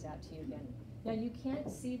point those out to you again. Now you can't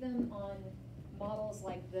see them on models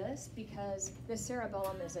like this because the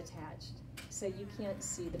cerebellum is attached. So you can't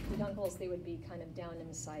see the peduncles, they would be kind of down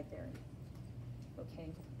inside there. Okay.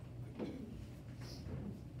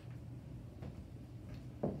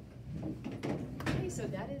 Okay, so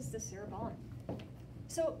that is the cerebellum.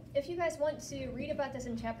 So if you guys want to read about this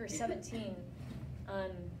in chapter 17,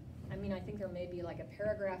 I mean, I think there may be like a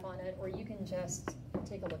paragraph on it, or you can just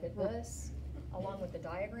take a look at this along with the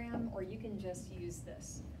diagram, or you can just use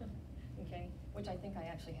this, okay, which I think I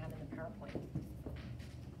actually have in the PowerPoint.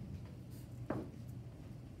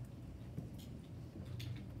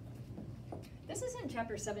 This is in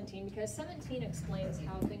chapter 17 because 17 explains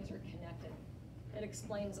how things are connected. It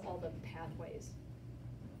explains all the pathways.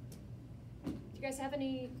 Do you guys have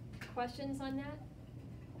any questions on that?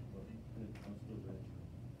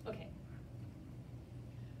 Okay.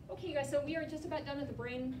 Okay, you guys, so we are just about done with the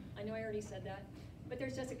brain. I know I already said that, but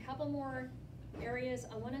there's just a couple more areas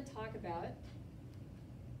I want to talk about.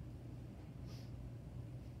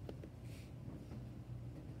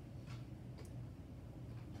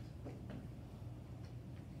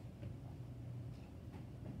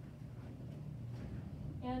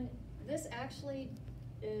 this actually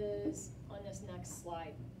is on this next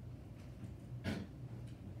slide.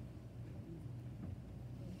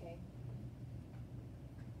 Okay.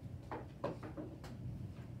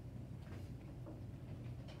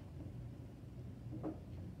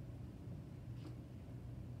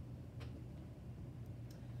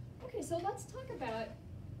 Okay, so let's talk about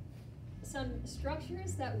some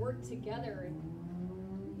structures that work together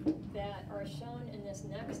that are shown in this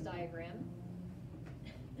next diagram.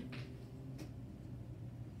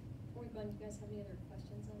 Before we go on, do you guys have any other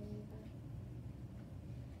questions on any of that?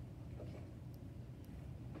 Okay.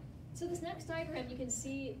 So this next diagram, you can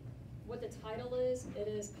see what the title is. It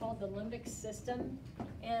is called the limbic system.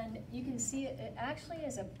 And you can see it actually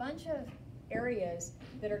is a bunch of areas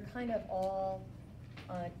that are kind of all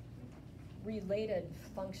related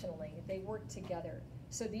functionally. They work together.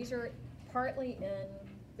 So these are partly in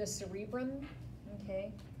the cerebrum,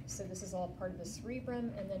 okay? So this is all part of the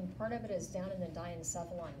cerebrum, and then part of it is down in the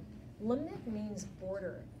diencephalon. Limbic means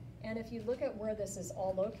border. And if you look at where this is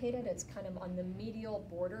all located, it's kind of on the medial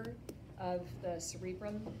border of the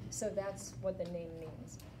cerebrum. So that's what the name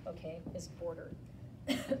means, okay, is border.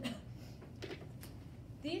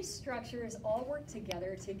 These structures all work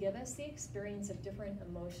together to give us the experience of different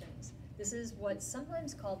emotions. This is what's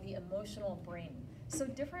sometimes called the emotional brain. So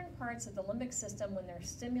different parts of the limbic system, when they're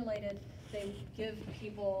stimulated, they give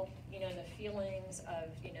people, the feelings of,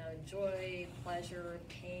 joy, pleasure,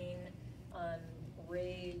 pain,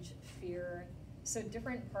 rage, fear. So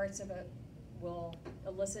different parts of it will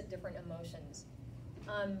elicit different emotions.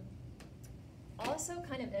 Also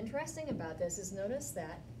kind of interesting about this is notice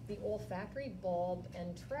that the olfactory bulb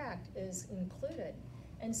and tract is included.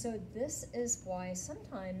 And so this is why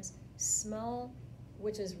sometimes smell,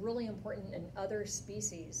 which is really important in other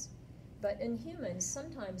species, but in humans,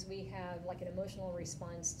 sometimes we have like an emotional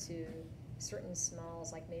response to certain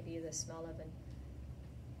smells, like maybe the smell of an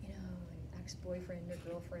ex-boyfriend or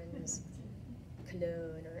girlfriend's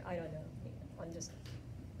cologne, or I don't know. I'm just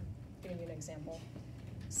giving you an example.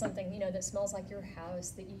 Something, that smells like your house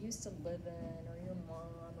that you used to live in, or your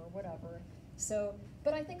mom, or whatever. So,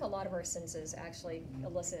 but I think a lot of our senses actually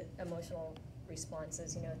elicit emotional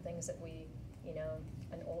responses, things that we,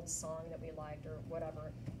 an old song that we liked or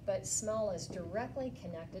whatever. But smell is directly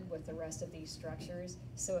connected with the rest of these structures,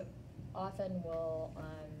 so it often will,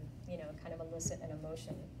 kind of elicit an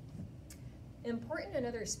emotion. Important in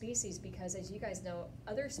other species because, as you guys know,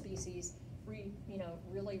 other species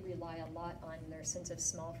really rely a lot on their sense of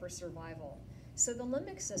smell for survival. So the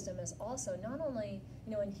limbic system is also not only,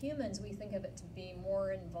 in humans we think of it to be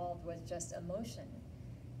more involved with just emotion,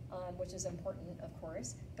 which is important, of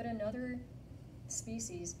course, but in other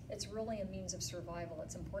species, it's really a means of survival.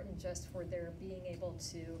 It's important just for their being able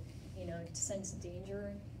to, sense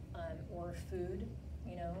danger or food,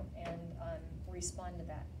 and respond to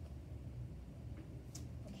that.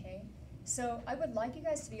 Okay, so I would like you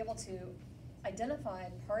guys to be able to identify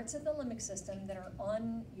parts of the limbic system that are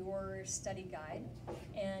on your study guide,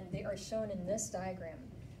 and they are shown in this diagram.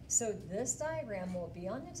 So this diagram will be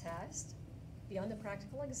on the test, be on the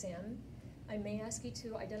practical exam. I may ask you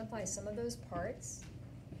to identify some of those parts,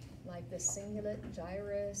 like the cingulate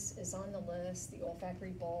gyrus is on the list, the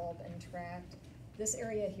olfactory bulb and tract. This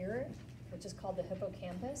area here, which is called the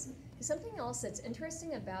hippocampus, is something else that's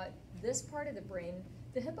interesting about this part of the brain.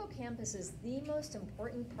 The hippocampus is the most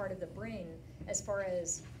important part of the brain as far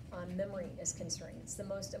as memory is concerned. It's the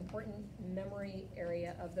most important memory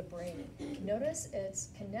area of the brain. Notice it's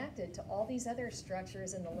connected to all these other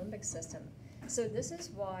structures in the limbic system. So this is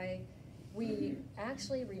why we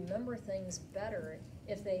actually remember things better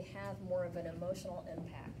if they have more of an emotional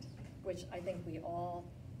impact, which I think we all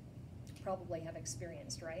probably have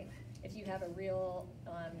experienced, right? If you have a real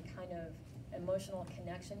kind of emotional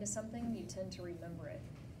connection to something, you tend to remember it.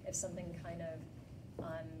 If something kind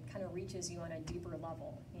of reaches you on a deeper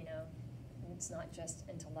level, it's not just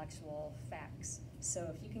intellectual facts.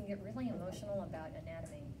 So if you can get really emotional about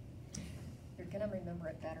anatomy, you're gonna remember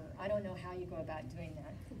it better. I don't know how you go about doing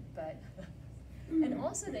that, but, and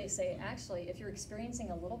also they say actually if you're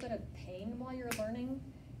experiencing a little bit of pain while you're learning,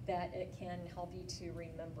 that it can help you to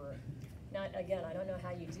remember. Now, again, I don't know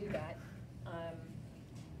how you do that.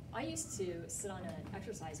 I used to sit on an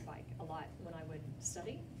exercise bike a lot when I would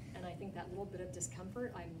study, and I think that little bit of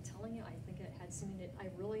discomfort, I'm telling you, I think it had something to, I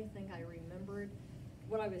really think I remembered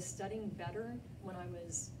what I was studying better when I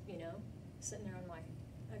was, sitting there on my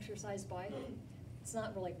exercise bike. It's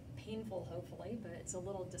not really painful, hopefully, but it's a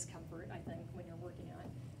little discomfort, I think, when you're working out.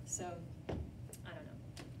 So, I don't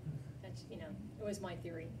know. That's, it was my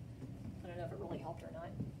theory. I don't know if it really helped or not.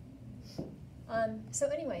 So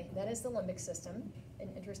anyway, that is the limbic system. an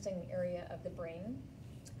interesting area of the brain.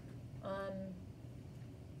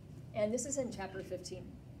 And this is in chapter 15,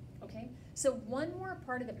 okay? So one more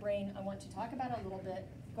part of the brain I want to talk about a little bit,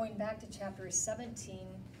 going back to chapter 17,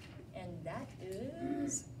 and that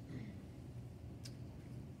is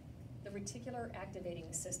the reticular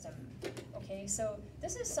activating system, okay? So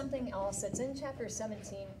this is something else that's in chapter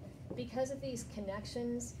 17 because of these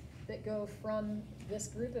connections that go from this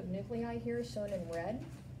group of nuclei here shown in red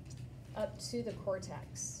up to the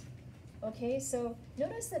cortex. Okay, so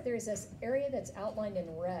notice that there's this area that's outlined in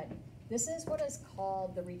red. This is what is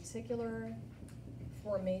called the reticular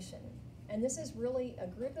formation. And this is really a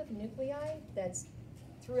group of nuclei that's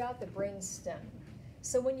throughout the brain stem.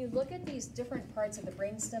 So when you look at these different parts of the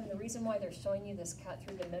brain stem, the reason why they're showing you this cut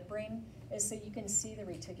through the midbrain is so you can see the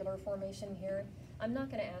reticular formation here. I'm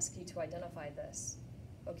not going to ask you to identify this,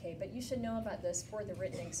 okay, but you should know about this for the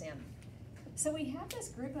written exam. So we have this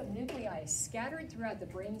group of nuclei scattered throughout the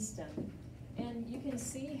brainstem, and you can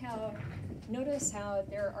see how, notice how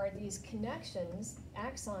there are these connections,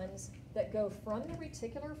 axons, that go from the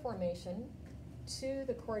reticular formation to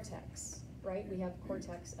the cortex, right? We have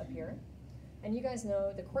cortex up here. And you guys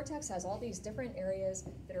know the cortex has all these different areas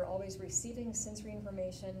that are always receiving sensory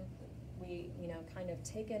information. We, kind of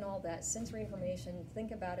take in all that sensory information,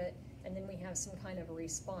 think about it, and then we have some kind of a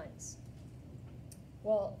response.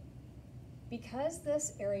 Well, because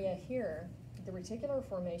this area here, the reticular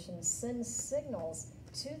formation, sends signals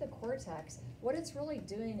to the cortex, what it's really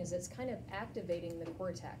doing is it's kind of activating the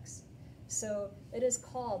cortex. So it is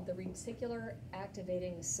called the reticular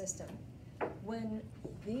activating system. When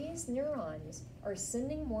these neurons are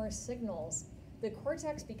sending more signals, the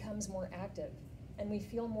cortex becomes more active, and we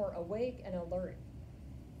feel more awake and alert.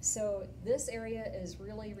 So this area is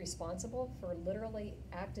really responsible for literally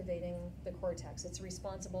activating the cortex. It's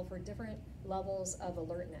responsible for different levels of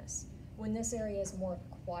alertness. When this area is more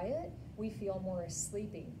quiet, we feel more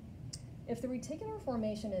sleepy. If the reticular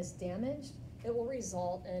formation is damaged, it will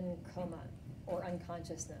result in coma or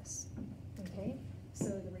unconsciousness, okay? So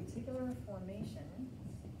the reticular formation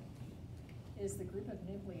is the group of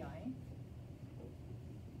nuclei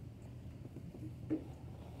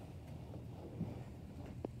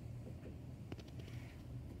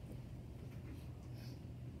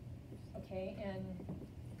okay, and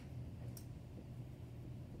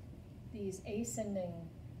these ascending,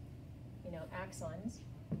 axons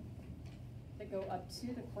that go up to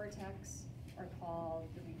the cortex are called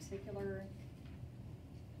the reticular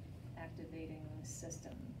activating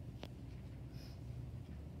system.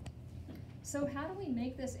 So how do we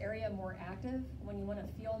make this area more active when you want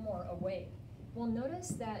to feel more awake? Well, notice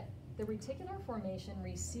that the reticular formation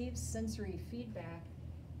receives sensory feedback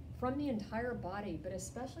from the entire body, but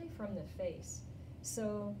especially from the face.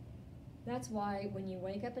 So that's why when you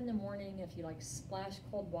wake up in the morning, if you splash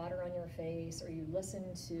cold water on your face, or you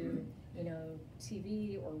listen to,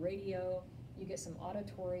 TV or radio, you get some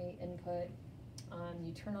auditory input.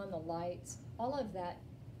 You turn on the lights. All of that,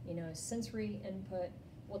 sensory input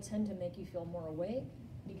will tend to make you feel more awake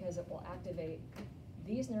because it will activate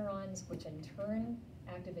these neurons, which in turn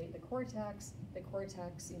activate the cortex. The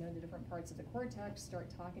cortex, the different parts of the cortex start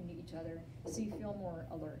talking to each other, so you feel more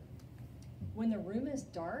alert. When the room is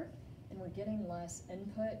dark and we're getting less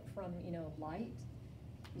input from, light,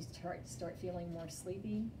 you start feeling more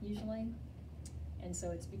sleepy usually. And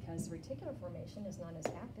so it's because the reticular formation is not as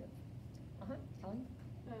active. Kelly?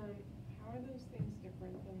 How are those things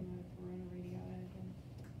different than the corona radiata again?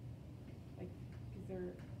 Because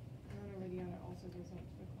their corona radiata also goes up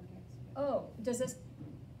to the cortex. Oh, does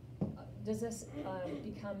this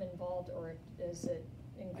become involved, or is it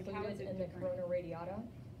included in the corona radiata?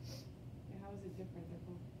 Yeah, how is it different? They're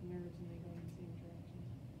both nerves and they go in the same direction.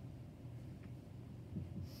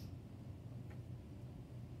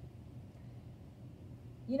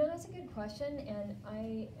 That's a good question, and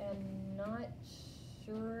I am not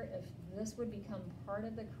sure if this would become part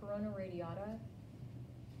of the corona radiata,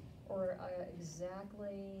 or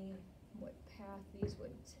exactly what path these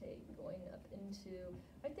would take going up into.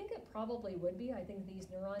 I think it probably would be. I think these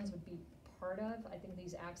neurons would be part of, I think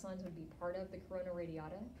these axons would be part of the corona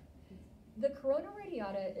radiata. The corona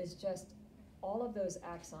radiata is just all of those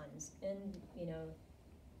axons in,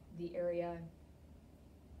 the area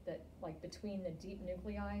that, between the deep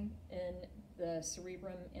nuclei and the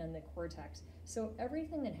cerebrum and the cortex. So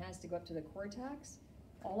everything that has to go up to the cortex,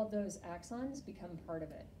 all of those axons become part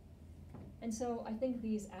of it. And so I think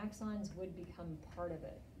these axons would become part of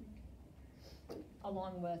it,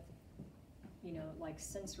 along with,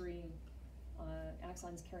 sensory,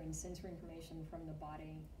 axons carrying sensory information from the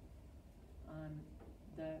body.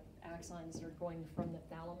 The axons are going from the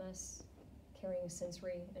thalamus, carrying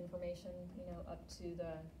sensory information, you know, up to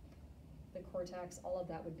the cortex, all of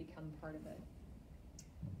that would become part of it.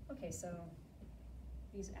 Okay, so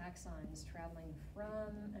these axons traveling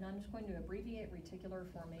from, and I'm just going to abbreviate reticular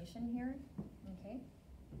formation here, okay,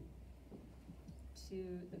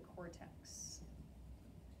 to the cortex.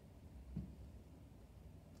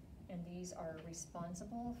 And these are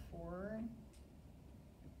responsible for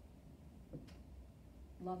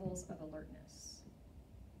levels of alertness.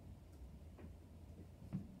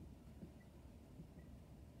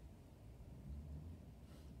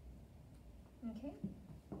 Okay.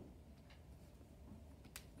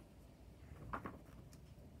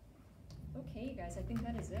 Okay, you guys, I think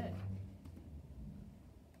that is it.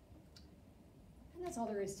 And that's all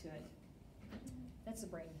there is to it. That's the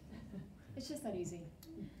brain. It's just that easy.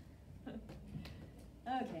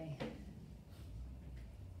 Okay.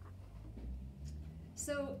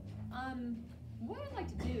 So, what I'd like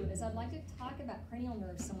to do is I'd like to talk about cranial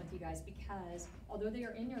nerves some with you guys, because although they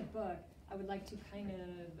are in your book, I would like to kind of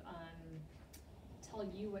tell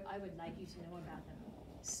you what I would like you to know about them.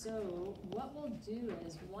 So what we'll do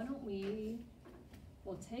is, why don't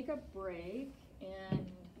we'll take a break,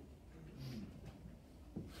 and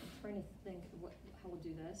I'm trying to think how we'll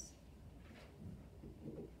do this.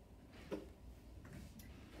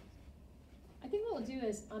 I think what we'll do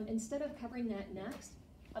is, instead of covering that next,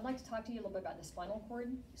 I'd like to talk to you a little bit about the spinal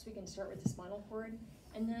cord, so we can start with the spinal cord.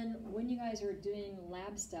 And then when you guys are doing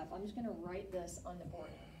lab stuff, I'm just gonna write this on the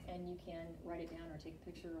board, and you can write it down or take a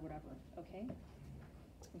picture or whatever, okay?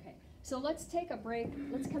 Okay, so let's take a break.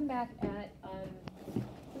 Let's come back at,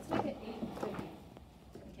 let's make it 8:50,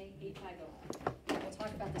 okay, 8:50. We'll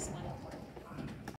talk about the spinal cord.